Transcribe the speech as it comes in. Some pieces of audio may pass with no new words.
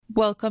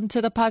Welcome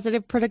to the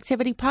Positive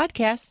Productivity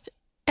Podcast,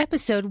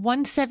 episode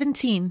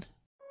 117.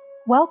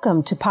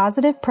 Welcome to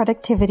Positive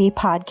Productivity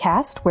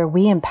Podcast, where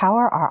we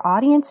empower our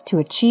audience to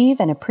achieve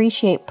and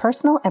appreciate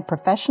personal and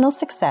professional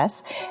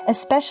success,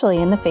 especially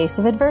in the face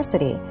of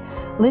adversity.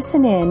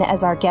 Listen in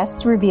as our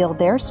guests reveal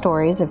their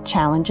stories of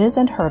challenges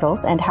and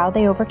hurdles and how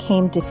they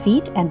overcame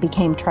defeat and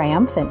became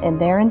triumphant in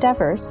their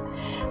endeavors.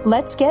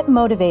 Let's get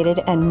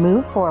motivated and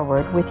move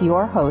forward with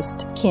your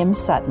host, Kim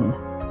Sutton.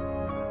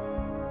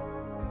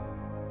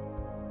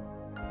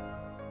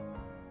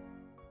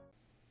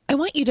 I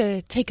want you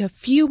to take a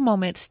few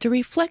moments to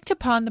reflect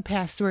upon the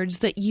passwords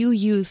that you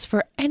use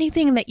for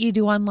anything that you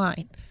do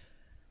online.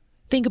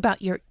 Think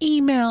about your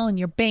email and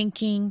your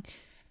banking,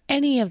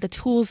 any of the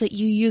tools that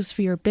you use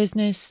for your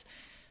business,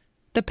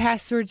 the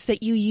passwords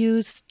that you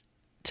use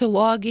to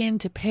log in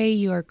to pay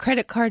your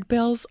credit card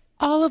bills,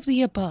 all of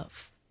the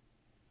above.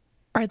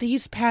 Are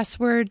these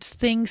passwords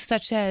things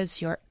such as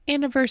your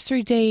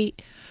anniversary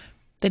date,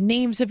 the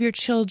names of your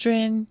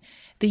children,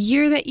 the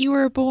year that you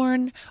were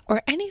born,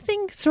 or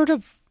anything sort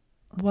of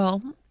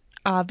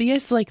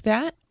obvious like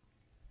that?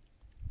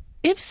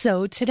 If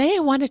so, today I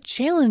want to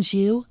challenge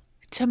you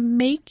to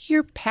make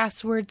your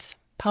passwords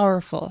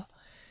powerful.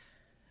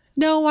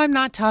 No, I'm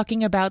not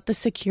talking about the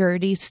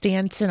security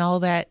stance and all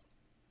that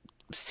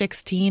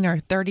 16 or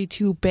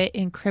 32-bit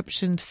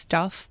encryption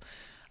stuff.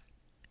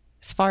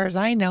 As far as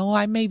I know,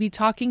 I may be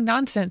talking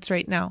nonsense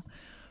right now.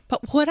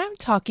 But what I'm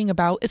talking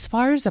about as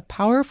far as a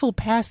powerful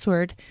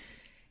password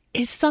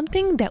is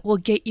something that will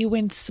get you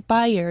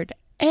inspired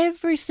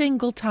every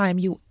single time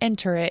you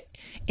enter it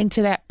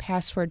into that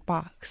password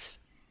box.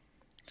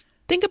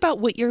 Think about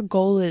what your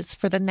goal is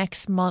for the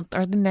next month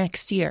or the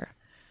next year.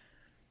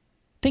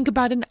 Think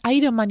about an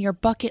item on your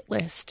bucket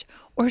list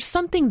or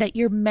something that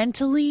you're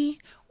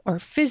mentally or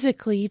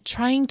physically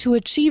trying to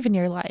achieve in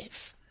your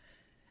life.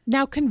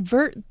 Now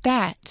convert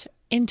that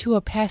into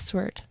a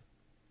password.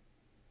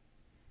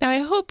 Now I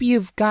hope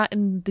you've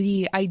gotten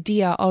the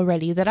idea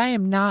already that I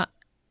am not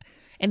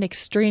an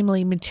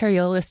extremely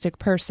materialistic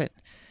person.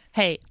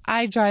 Hey,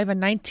 I drive a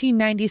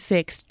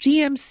 1996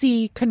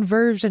 GMC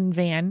conversion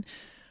van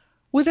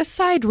with a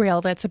side rail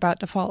that's about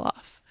to fall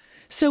off.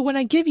 So when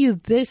I give you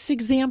this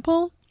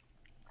example,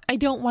 I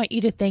don't want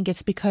you to think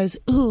it's because,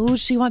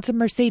 she wants a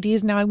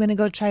Mercedes, now I'm going to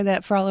go try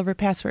that for all of her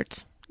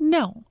passwords.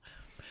 No.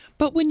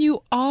 But when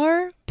you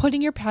are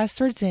putting your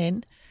passwords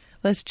in,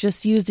 let's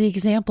just use the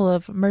example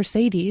of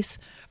Mercedes,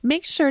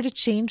 make sure to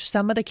change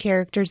some of the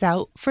characters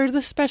out for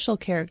the special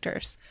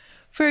characters.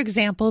 For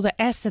example,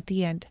 the S at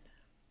the end.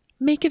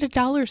 Make it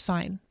a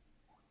 $sign.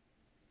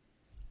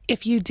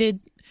 If you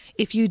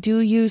do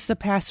use the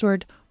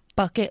password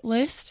bucket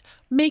list,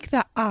 make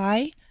the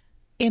I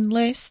in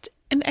list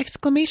an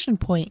exclamation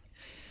point.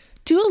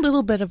 Do a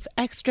little bit of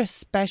extra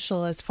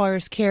special as far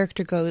as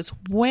character goes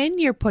when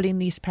you're putting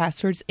these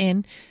passwords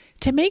in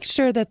to make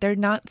sure that they're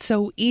not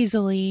so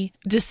easily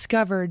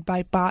discovered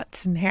by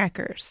bots and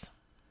hackers.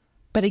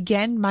 But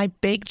again, my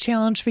big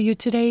challenge for you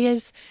today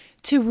is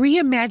to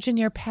reimagine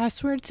your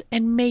passwords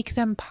and make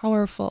them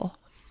powerful.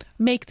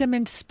 Make them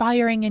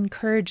inspiring,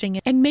 encouraging,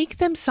 and make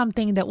them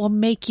something that will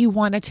make you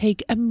want to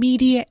take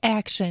immediate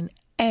action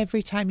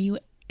every time you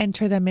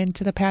enter them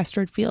into the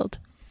password field.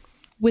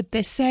 With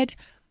this said,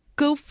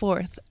 go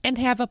forth and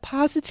have a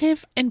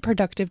positive and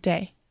productive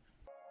day.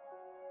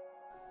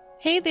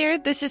 Hey there,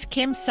 this is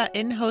Kim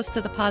Sutton, host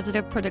of the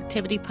Positive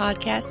Productivity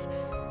Podcast,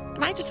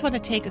 and I just want to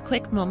take a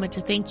quick moment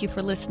to thank you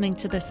for listening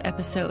to this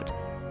episode.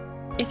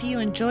 If you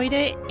enjoyed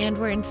it and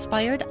were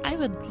inspired, I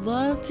would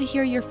love to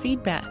hear your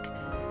feedback.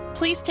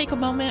 Please take a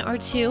moment or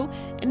two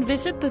and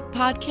visit the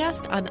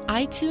podcast on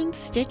iTunes,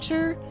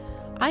 Stitcher,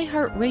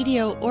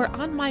 iHeartRadio, or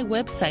on my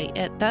website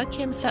at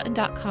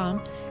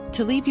thekimsutton.com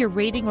to leave your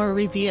rating or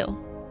review.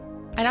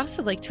 I'd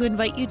also like to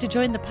invite you to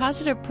join the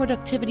Positive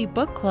Productivity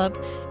Book Club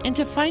and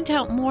to find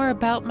out more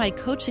about my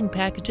coaching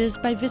packages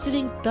by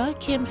visiting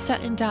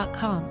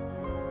thekimsutton.com.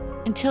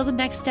 Until the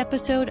next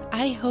episode,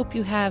 I hope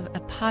you have a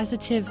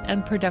positive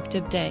and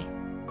productive day.